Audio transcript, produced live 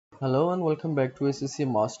Hello and welcome back to ACCA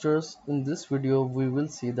Masters. In this video, we will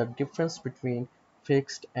see the difference between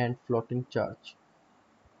fixed and floating charge.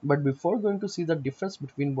 But before going to see the difference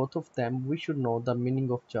between both of them, we should know the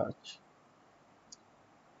meaning of charge.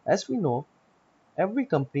 As we know, every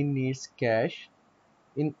company needs cash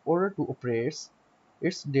in order to operate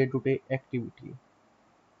its day-to-day activity.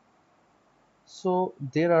 So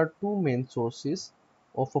there are two main sources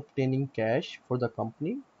of obtaining cash for the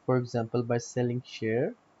company. For example, by selling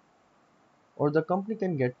share, or the company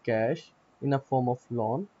can get cash in a form of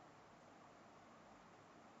loan.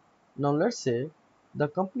 Now let's say the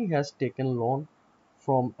company has taken loan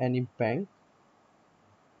from any bank,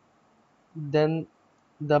 then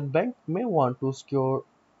the bank may want to secure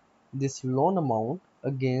this loan amount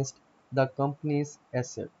against the company's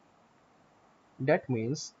asset. That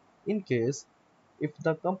means in case if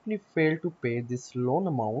the company fail to pay this loan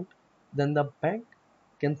amount, then the bank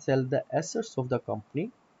can sell the assets of the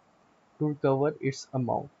company to recover its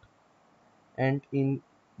amount. And in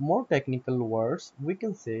more technical words, we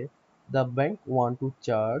can say the bank want to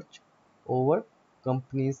charge over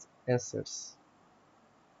company's assets.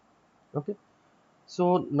 Okay,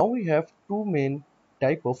 so now we have two main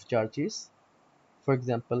type of charges. For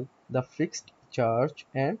example, the fixed charge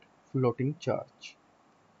and floating charge.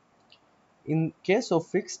 In case of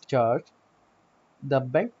fixed charge, the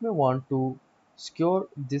bank may want to secure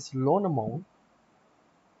this loan amount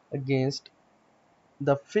against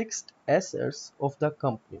the fixed assets of the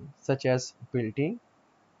company, such as building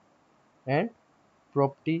and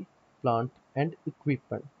property, plant and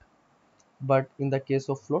equipment. But in the case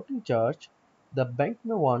of floating charge, the bank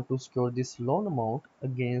may want to secure this loan amount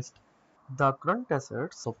against the current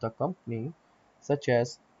assets of the company, such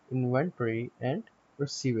as inventory and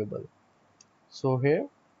receivable. So here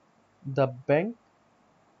the bank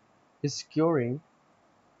is securing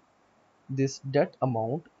this debt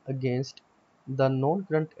amount against the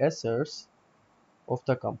non-current assets of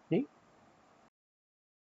the company.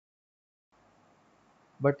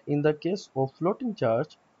 But in the case of floating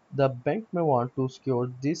charge, the bank may want to secure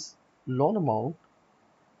this loan amount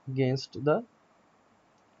against the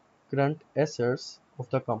current assets of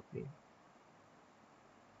the company.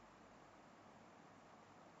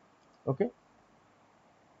 Okay,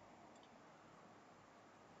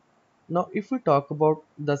 now if we talk about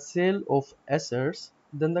the sale of assets,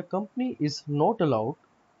 then the company is not allowed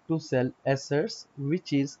to sell assets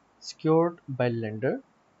which is secured by lender,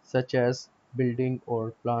 such as building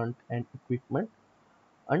or plant and equipment,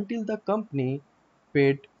 until the company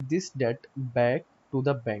paid this debt back to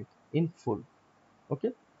the bank in full.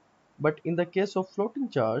 Okay, but in the case of floating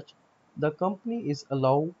charge, the company is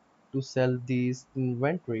allowed to sell these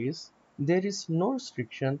inventories. There is no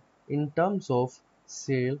restriction in terms of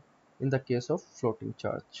sale in the case of floating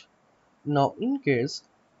charge. Now, in case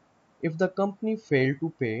if the company failed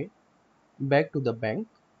to pay back to the bank,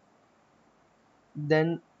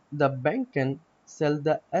 then the bank can sell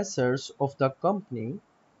the assets of the company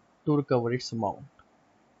to recover its amount.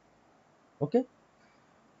 Okay,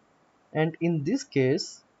 and in this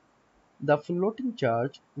case, the floating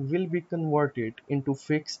charge will be converted into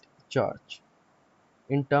fixed charge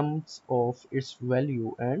in terms of its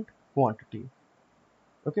value and quantity.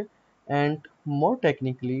 Okay, and more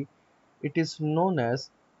technically, it is known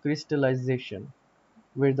as crystallization,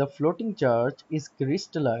 where the floating charge is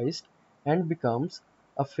crystallized and becomes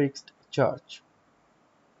a fixed charge.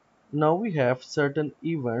 Now we have certain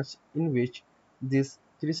events in which this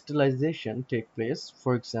crystallization take place.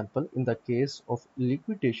 For example, in the case of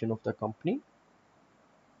liquidation of the company,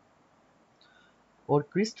 or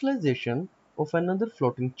crystallization of another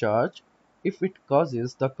floating charge if it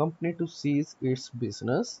causes the company to cease its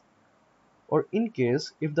business, or in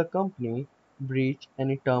case if the company breach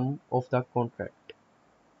any term of the contract.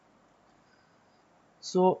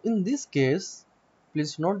 So in this case,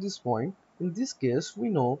 please note this point, in this case we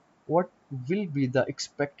know what will be the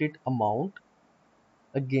expected amount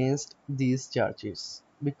against these charges,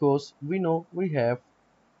 because we know we have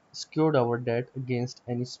secured our debt against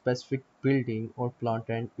any specific building or plant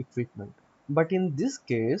and equipment. But in this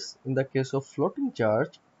case, in the case of floating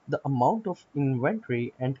charge, the amount of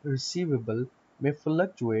inventory and receivable may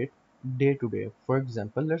fluctuate day to day. For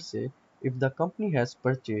example, let's say if the company has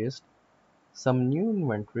purchased some new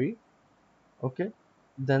inventory, okay,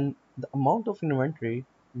 then the amount of inventory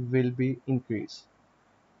will be increased.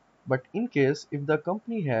 But in case if the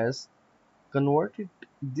company has converted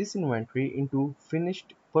this inventory into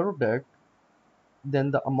finished product,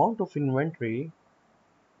 then the amount of inventory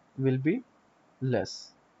will be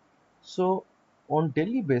less. So on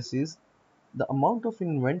daily basis, the amount of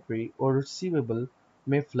inventory or receivable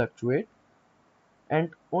may fluctuate, and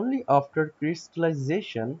only after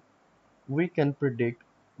crystallization we can predict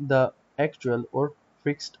the actual or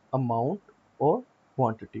fixed amount or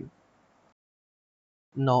quantity.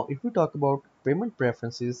 Now, if we talk about payment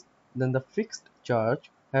preferences, then the fixed charge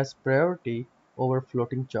has priority over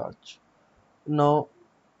floating charge. Now,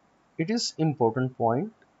 it is important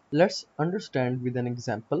point. Let's understand with an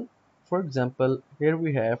example. For example, here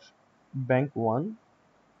we have bank 1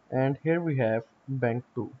 and here we have bank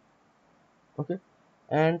 2. Okay,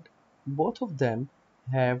 and both of them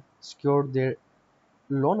have secured their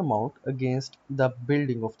loan amount against the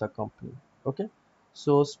building of the company. Okay,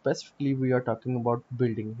 so specifically we are talking about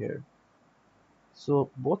building here. So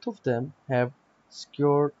both of them have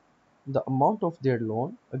secured the amount of their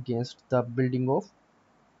loan against the building of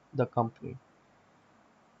the company.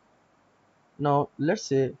 Now let's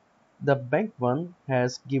say the bank 1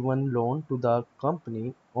 has given loan to the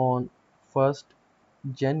company on 1st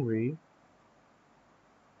January,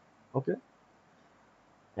 okay,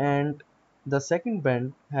 and the second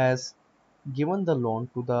bank has given the loan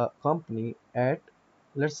to the company at,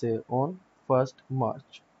 let's say, on 1st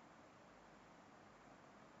March.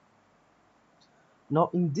 Now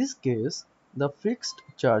in this case the fixed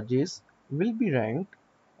charges will be ranked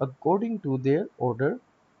according to their order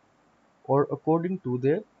or according to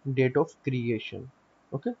their date of creation.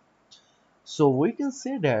 Okay, so we can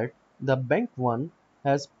say that the bank 1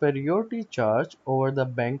 has priority charge over the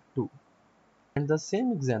bank 2, and the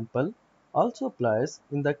same example also applies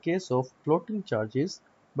in the case of floating charges,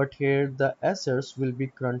 but here the assets will be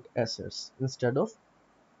current assets instead of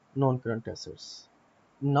non-current assets.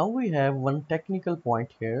 Now we have one technical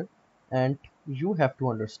point here and you have to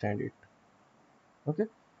understand it. Okay,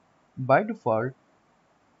 by default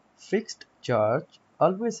fixed charge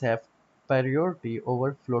always have priority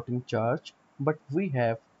over floating charge, but we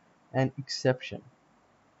have an exception.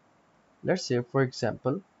 Let's say for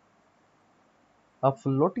example a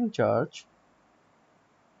floating charge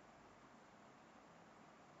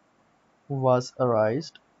was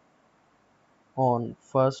raised on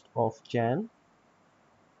 1st of Jan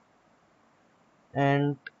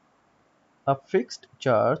and a fixed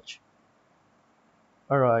charge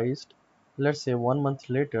raised, let's say 1 month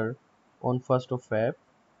later on 1st of Feb.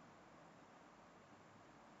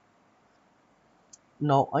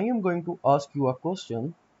 Now I am going to ask you a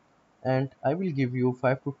question and I will give you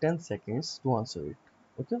 5 to 10 seconds to answer it.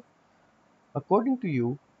 Okay? According to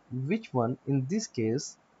you, which one in this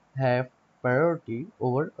case have priority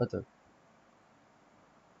over other?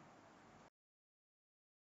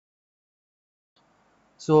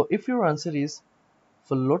 So if your answer is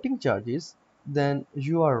floating charges, then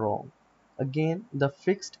you are wrong. Again, the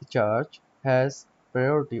fixed charge has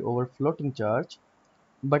priority over floating charge,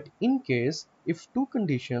 but in case if two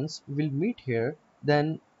conditions will meet here,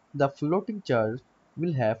 then the floating charge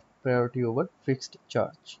will have priority over fixed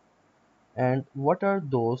charge. And what are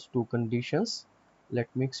those two conditions?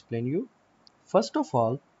 Let me explain you. First of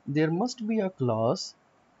all, there must be a clause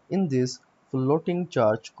in this floating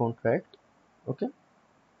charge contract, okay?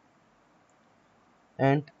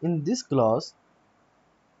 And in this clause,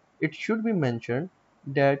 it should be mentioned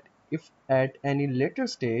that if at any later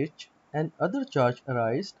stage an other charge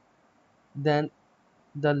arises, then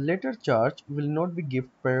the later charge will not be give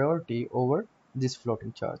priority over this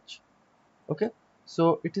floating charge. Okay,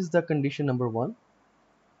 so it is the condition number one.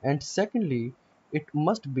 And secondly, it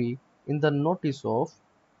must be in the notice of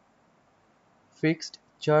fixed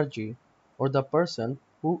chargee or the person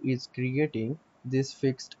who is creating this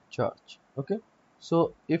fixed charge. Okay,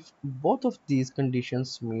 so if both of these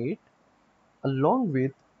conditions meet along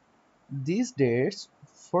with these dates,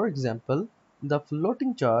 for example, the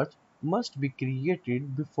floating charge must be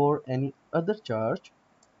created before any other charge,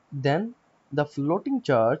 then the floating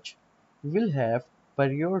charge will have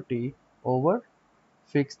priority over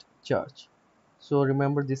fixed charge. So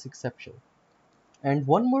remember this exception. And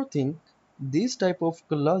one more thing, this type of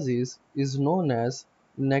clauses is known as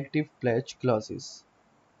negative pledge clauses.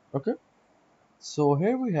 Okay, so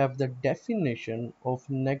here we have the definition of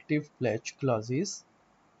negative pledge clauses.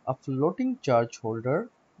 A floating charge holder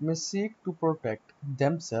may seek to protect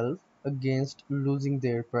themselves against losing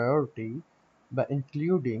their priority by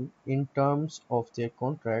including in terms of their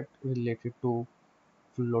contract related to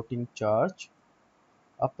floating charge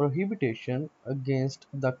a prohibition against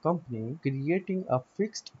the company creating a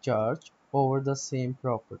fixed charge over the same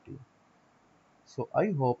property. So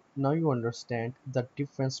I hope now you understand the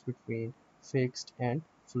difference between fixed and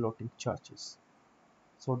floating charges.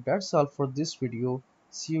 So that's all for this video.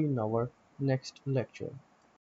 See you in our next lecture.